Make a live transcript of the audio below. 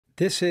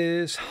This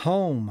is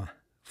Home,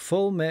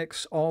 full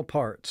mix, all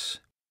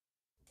parts.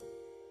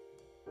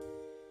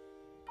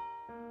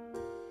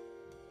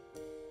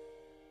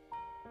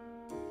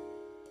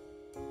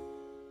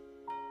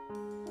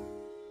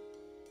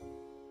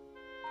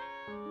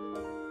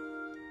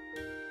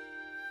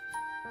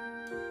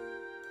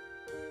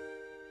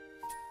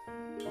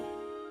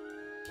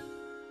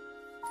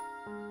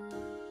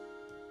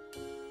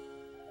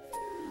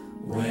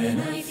 When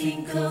I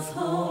think of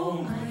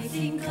home, I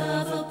think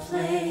of a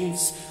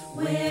place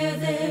where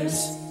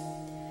there's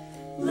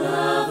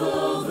love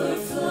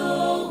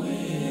overflowing.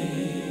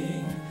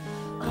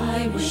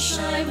 I wish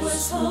I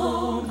was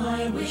home,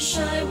 I wish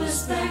I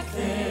was back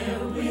there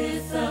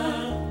with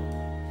the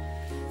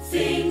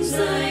things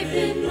I've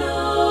been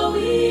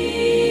knowing.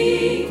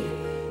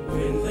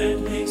 Wind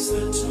that makes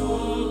the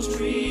tall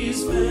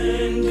trees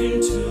bend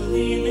into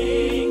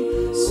leaning.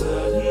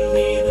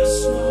 Suddenly the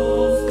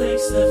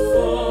snowflakes that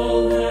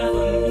fall have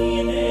a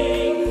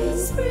meaning.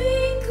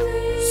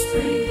 Sprinkling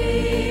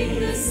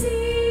the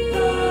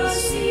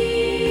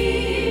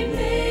sea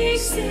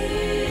makes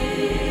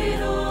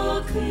it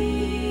all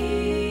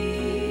clean.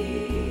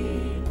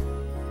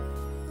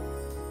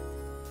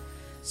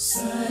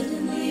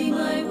 Suddenly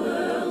my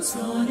world's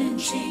gone and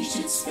changed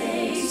its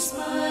face,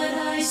 but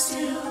I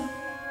still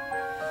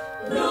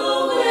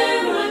know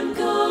where I'm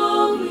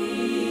going.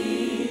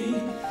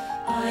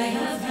 I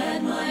have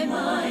had my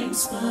mind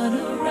spun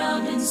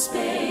around in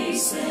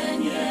space,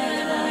 and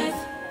yet I've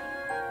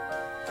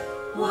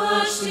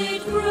watched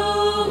it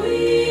growing.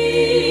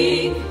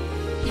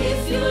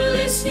 If you're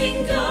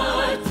listening,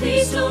 God,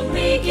 please don't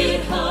make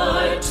it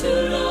hard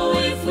to know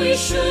if we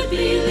should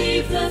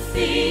believe the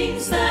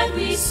things that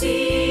we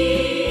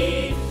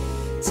see.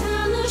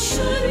 Tell us,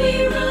 should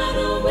we run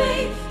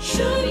away?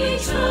 Should we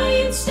try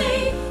and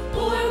stay?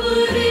 Or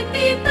would it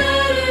be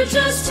better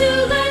just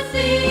to let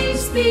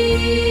things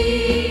be?